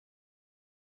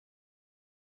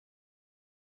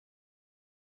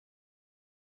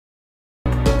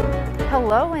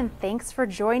Hello and thanks for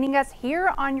joining us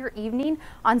here on your evening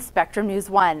on Spectrum News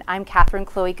 1. I'm Katherine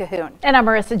Chloé Cahoon. And I'm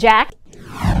Marissa Jack.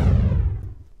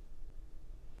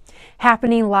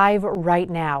 Happening live right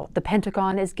now, the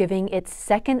Pentagon is giving its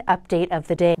second update of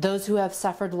the day. Those who have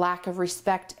suffered lack of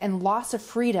respect and loss of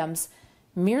freedoms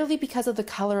merely because of the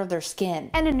color of their skin.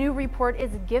 And a new report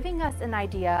is giving us an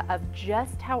idea of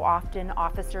just how often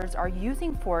officers are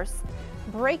using force.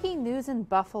 Breaking news in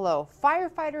Buffalo,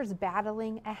 firefighters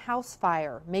battling a house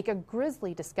fire make a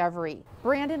grisly discovery.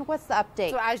 Brandon, what's the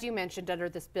update? So as you mentioned, under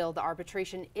this bill, the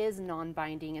arbitration is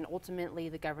non-binding and ultimately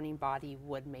the governing body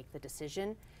would make the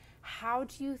decision. How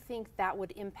do you think that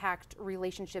would impact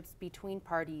relationships between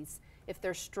parties if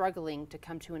they're struggling to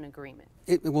come to an agreement?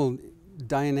 It will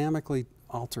dynamically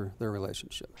alter their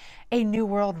relationship. A new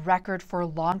world record for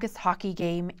longest hockey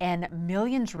game and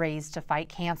millions raised to fight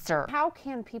cancer. How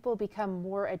can people become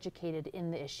more educated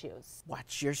in the issues?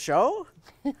 Watch your show.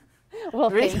 Well,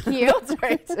 thank you. That's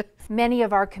right. Many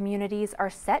of our communities are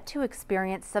set to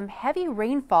experience some heavy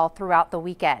rainfall throughout the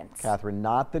weekend. Catherine,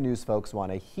 not the news folks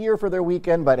want to hear for their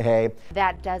weekend, but hey.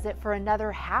 That does it for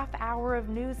another half hour of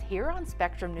news here on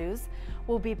Spectrum News.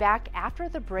 We'll be back after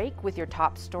the break with your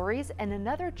top stories and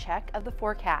another check of the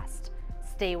forecast.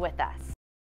 Stay with us.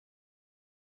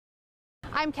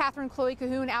 I'm Katherine Chloé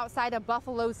Cahoon outside of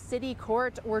Buffalo City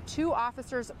Court, where two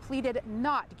officers pleaded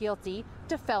not guilty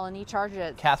to felony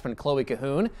charges. Katherine Chloé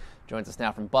Cahoon joins us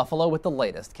now from Buffalo with the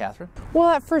latest. Katherine. Well,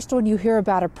 at first, when you hear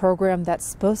about a program that's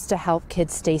supposed to help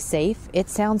kids stay safe, it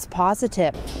sounds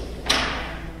positive.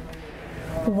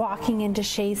 Walking into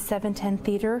Shea's 710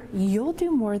 Theater, you'll do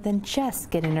more than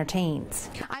just get entertained.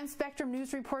 I'm Spectrum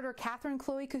News reporter Katherine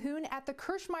Chloé Cahoon at the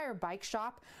Kirschmeyer Bike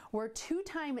Shop, where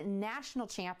two-time national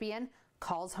champion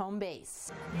calls home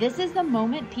base. This is the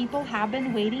moment people have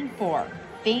been waiting for.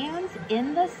 Fans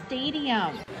in the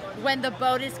stadium. When the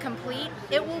boat is complete,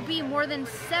 it will be more than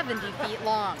 70 feet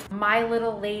long. My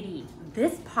Little Lady.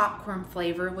 This popcorn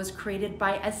flavor was created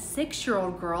by a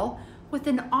 6-year-old girl with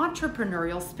an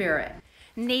entrepreneurial spirit.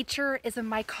 Nature is a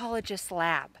mycologist's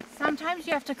lab. Sometimes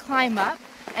you have to climb up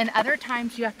and other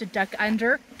times you have to duck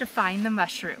under to find the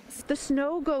mushrooms. The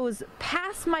snow goes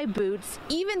past my boots,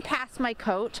 even past my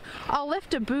coat. I'll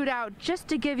lift a boot out just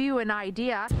to give you an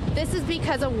idea. This is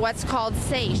because of what's called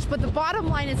sage, but the bottom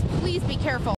line is please be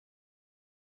careful.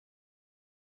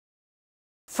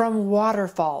 From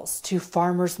waterfalls to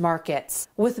farmers markets,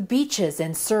 with beaches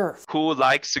and surf. Who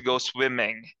likes to go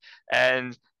swimming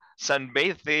and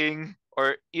sunbathing,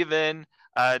 or even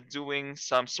doing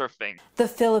some surfing. The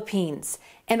Philippines,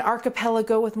 an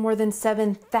archipelago with more than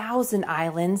 7,000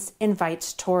 islands,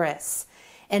 invites tourists.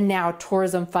 And now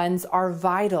tourism funds are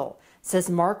vital, says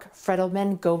Mark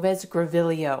Fredelman Gomez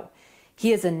Gravilio.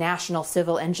 He is a national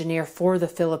civil engineer for the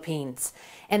Philippines,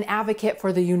 an advocate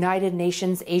for the United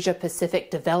Nations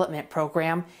Asia-Pacific Development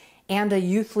Program, and a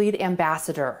youth lead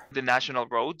ambassador. The national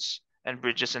roads and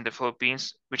bridges in the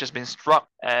Philippines, which has been struck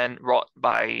and wrought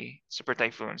by super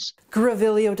typhoons.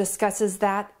 Gravilio discusses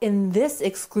that in this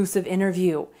exclusive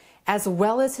interview, as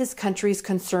well as his country's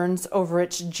concerns over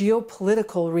its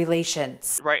geopolitical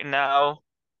relations. Right now,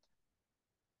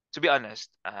 to be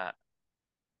honest,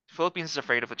 Philippines is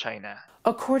afraid of China.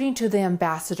 According to the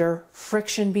ambassador,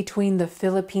 friction between the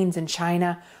Philippines and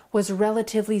China was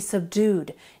relatively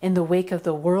subdued in the wake of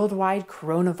the worldwide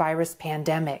coronavirus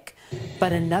pandemic.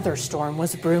 But another storm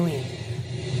was brewing.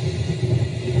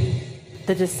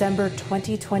 The December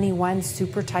 2021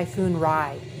 Super Typhoon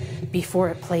Rai. Before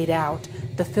it played out,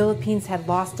 the Philippines had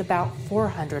lost about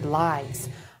 400 lives.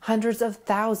 Hundreds of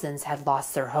thousands had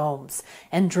lost their homes,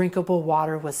 and drinkable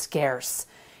water was scarce.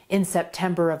 In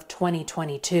September of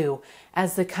 2022,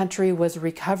 as the country was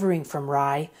recovering from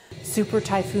Rai, Super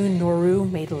Typhoon Noru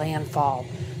made landfall,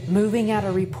 moving at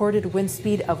a reported wind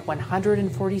speed of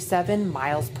 147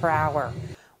 miles per hour.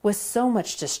 With so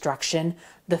much destruction,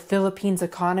 the Philippines'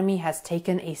 economy has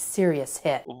taken a serious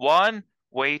hit. One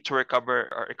way to recover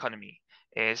our economy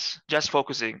is just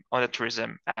focusing on the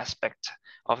tourism aspect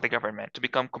of the government to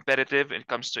become competitive when it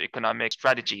comes to economic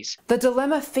strategies. The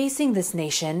dilemma facing this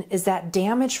nation is that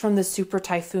damage from the super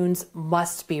typhoons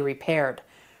must be repaired.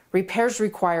 Repairs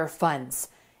require funds,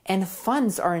 and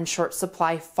funds are in short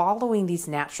supply following these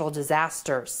natural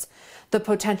disasters. The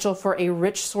potential for a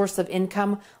rich source of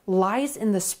income lies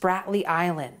in the Spratly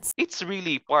Islands. It's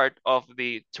really part of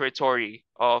the territory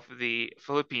of the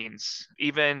Philippines,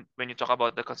 even when you talk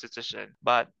about the constitution.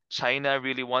 But China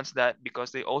really wants that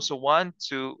because they also want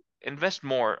to invest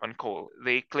more on coal.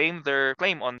 They claim their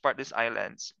claim on part of these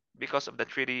islands because of the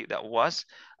treaty that was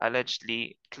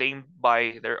allegedly claimed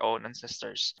by their own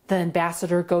ancestors. The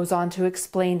ambassador goes on to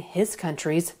explain his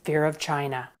country's fear of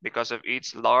China. Because of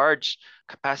its large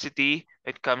capacity,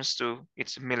 it comes to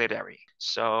its military.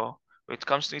 So when it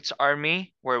comes to its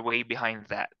army, we're way behind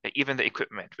that. Even the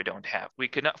equipment we don't have. We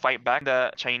could not fight back.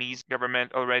 The Chinese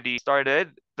government already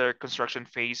started their construction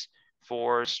phase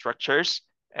for structures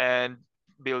and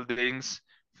buildings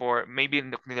for maybe a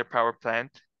nuclear power plant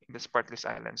in the Spartless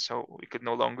Islands. So we could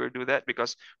no longer do that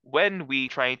because when we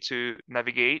try to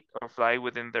navigate or fly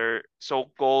within their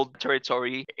so-called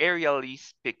territory, aerially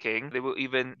speaking, they will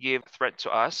even give threat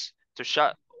to us to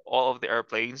shut all of the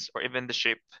airplanes or even the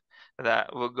ship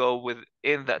that will go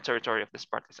within that territory of the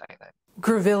Spartless Island.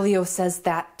 Gruvilio says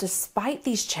that despite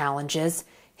these challenges,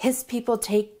 his people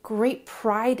take great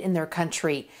pride in their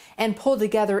country and pull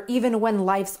together even when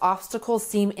life's obstacles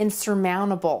seem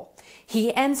insurmountable.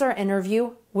 He ends our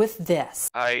interview with this.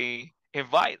 I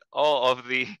invite all of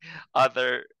the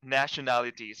other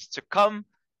nationalities to come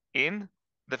in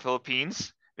the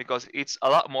Philippines because it's a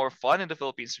lot more fun in the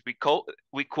Philippines. We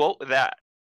quote that.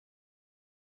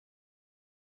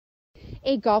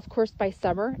 A golf course by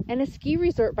summer and a ski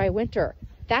resort by winter.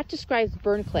 That describes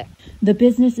Burncliffe. The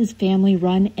business is family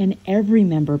run and every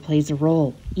member plays a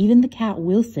role, even the cat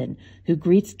Wilson, who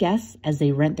greets guests as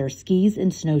they rent their skis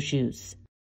and snowshoes.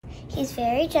 He's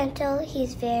very gentle,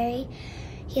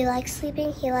 he likes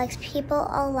sleeping, he likes people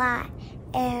a lot,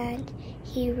 and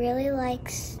he really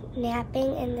likes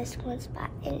napping in this one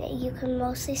spot. And you can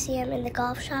mostly see him in the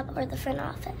golf shop or the front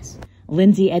office.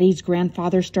 Lindsay Eddy's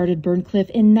grandfather started Burncliffe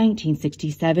in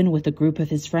 1967 with a group of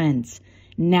his friends.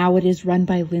 Now it is run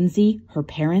by Lindsay, her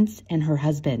parents, and her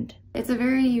husband. It's a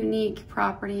very unique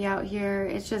property out here.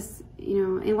 It's just,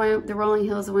 in the rolling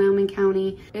hills of Wyoming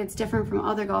County. It's different from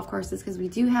other golf courses because we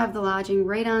do have the lodging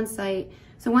right on site.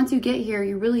 So once you get here,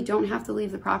 you really don't have to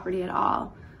leave the property at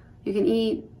all. You can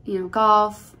eat,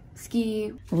 golf,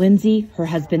 ski. Lindsay, her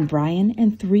husband Brian,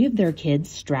 and 3 of their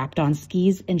kids strapped on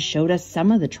skis and showed us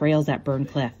some of the trails at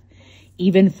Burncliffe.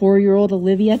 Even 4-year-old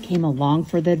Olivia came along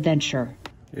for the adventure.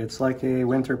 It's like a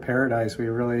winter paradise. We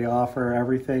really offer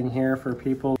everything here for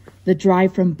people. The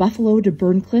drive from Buffalo to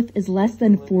Burncliffe is less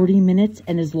than 40 minutes,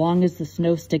 and as long as the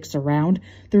snow sticks around,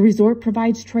 the resort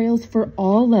provides trails for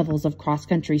all levels of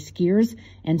cross-country skiers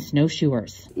and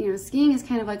snowshoers. Skiing is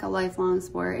kind of like a lifelong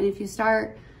sport, and if you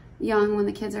start young, when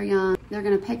the kids are young, they're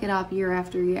going to pick it up year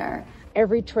after year.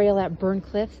 Every trail at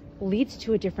Burncliffe leads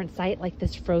to a different site like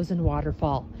this frozen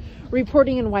waterfall.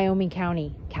 Reporting in Wyoming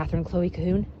County, Katherine, Chloé,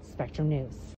 Cahoon, Spectrum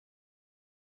News.